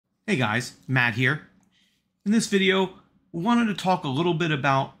Hey guys, Matt here. In this video, we wanted to talk a little bit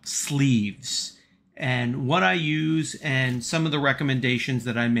about sleeves and what I use and some of the recommendations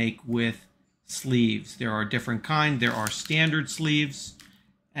that I make with sleeves. There are different kinds. There are standard sleeves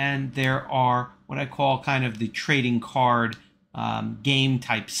and there are what I call kind of the trading card game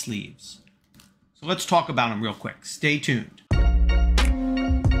type sleeves. So let's talk about them real quick. Stay tuned.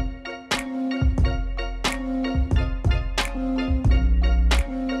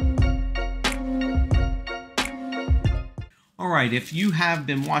 Alright, if you have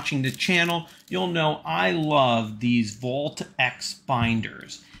been watching the channel, you'll know I love these Vault X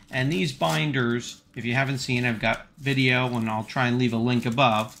binders. And these binders, if you haven't seen, I've got video and I'll try and leave a link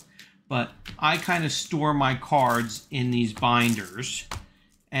above. But I kind of store my cards in these binders.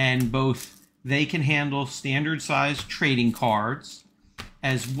 And both they can handle standard size trading cards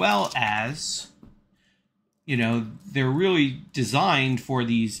as well as, you know, they're really designed for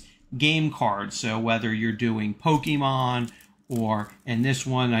these game cards. So whether you're doing Pokemon, or in this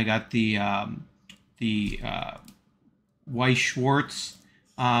one, I got the Weiss Schwarz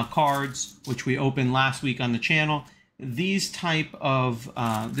cards, which we opened last week on the channel. This type of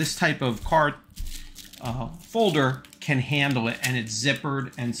card folder can handle it, and it's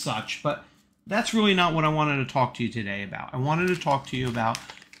zippered and such. But that's really not what I wanted to talk to you today about. I wanted to talk to you about,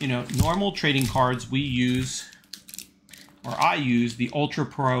 you know, normal trading cards. We use, or I use, the Ultra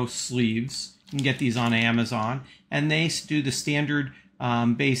Pro sleeves. You can get these on Amazon, and they do the standard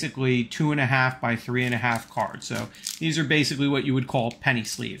basically 2.5 by 3.5 cards. So these are basically what you would call penny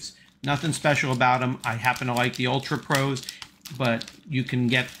sleeves. Nothing special about them. I happen to like the Ultra Pros, but you can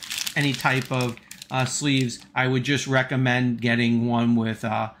get any type of sleeves. I would just recommend getting one with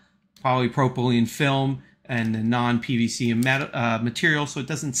polypropylene film and the non-PVC material so it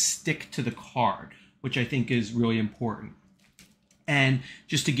doesn't stick to the card, which I think is really important. And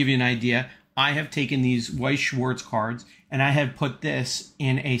just to give you an idea, I have taken these Weiss Schwarz cards and I have put this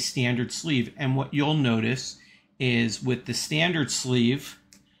in a standard sleeve. And what you'll notice is with the standard sleeve,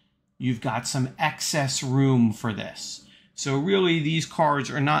 you've got some excess room for this. So really these cards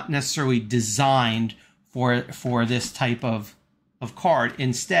are not necessarily designed for this type of card.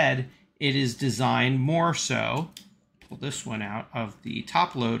 Instead, it is designed more so, pull this one out of the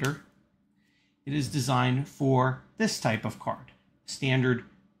top loader, it is designed for this type of card, standard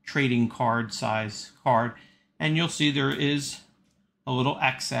trading card size card, and you'll see there is a little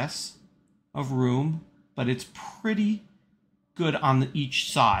excess of room, but it's pretty good on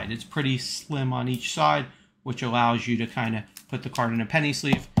each side. It's pretty slim on each side, which allows you to kind of put the card in a penny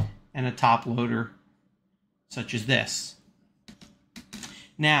sleeve and a top loader such as this.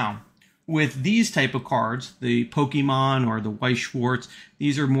 Now, with these type of cards, the Pokemon or the Weiss Schwarz,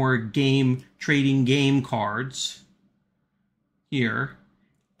 these are more trading game cards here.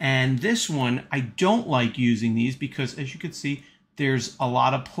 And this one, I don't like using these because, as you can see, there's a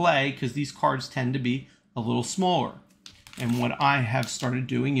lot of play because these cards tend to be a little smaller. And what I have started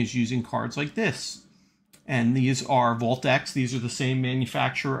doing is using cards like this. And these are Vault X. These are the same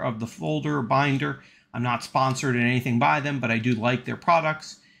manufacturer of the folder or binder. I'm not sponsored in anything by them, but I do like their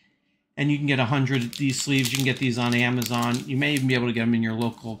products. And you can get 100 of these sleeves. You can get these on Amazon. You may even be able to get them in your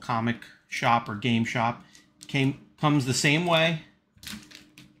local comic shop or game shop. Comes the same way.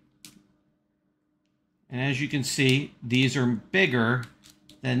 And as you can see, these are bigger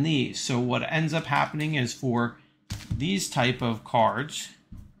than these. So what ends up happening is for these type of cards,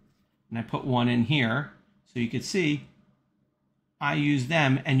 and I put one in here, so you can see, I use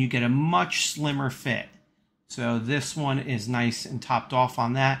them and you get a much slimmer fit. So this one is nice and topped off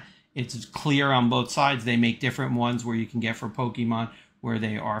on that. It's clear on both sides. They make different ones where you can get for Pokemon where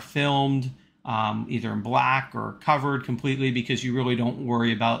they are filmed, either in black or covered completely because you really don't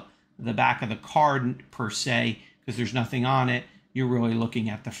worry about the back of the card per se because there's nothing on it. You're really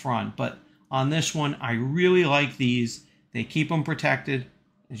looking at the front. But on this one, I really like these. They keep them protected.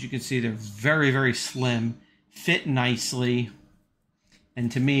 As you can see, they're very, very slim, fit nicely,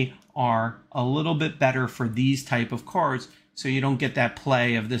 and to me are a little bit better for these type of cards so you don't get that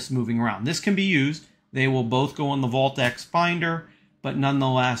play of this moving around. This can be used. They will both go on the Vault X binder, but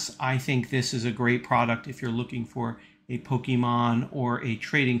nonetheless, I think this is a great product if you're looking for a Pokemon or a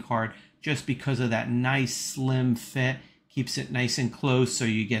trading card just because of that nice slim fit. Keeps it nice and close so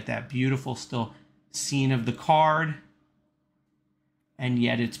you get that beautiful still scene of the card and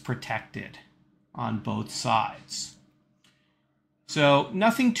yet it's protected on both sides. So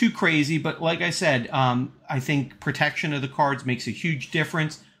nothing too crazy, but like I said, I think protection of the cards makes a huge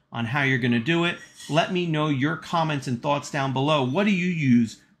difference on how you're going to do it. Let me know your comments and thoughts down below. What do you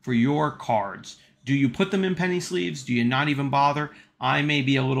use for your cards? Do you put them in penny sleeves? Do you not even bother? I may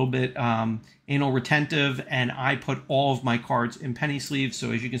be a little bit anal retentive, and I put all of my cards in penny sleeves.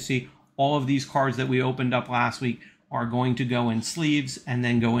 So as you can see, all of these cards that we opened up last week are going to go in sleeves and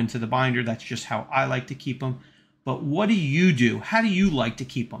then go into the binder. That's just how I like to keep them. But what do you do? How do you like to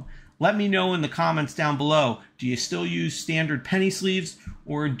keep them? Let me know in the comments down below. Do you still use standard penny sleeves,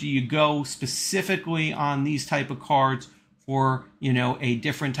 or do you go specifically on these type of cards for, you know, a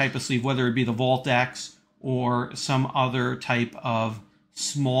different type of sleeve, whether it be the Vault X or some other type of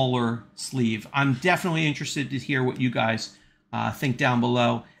smaller sleeve? I'm definitely interested to hear what you guys think down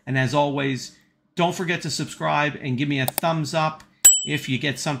below. And as always, don't forget to subscribe and give me a thumbs up if you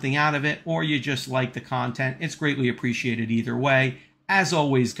get something out of it or you just like the content. It's greatly appreciated either way. As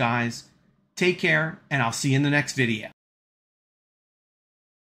always, guys, take care, and I'll see you in the next video.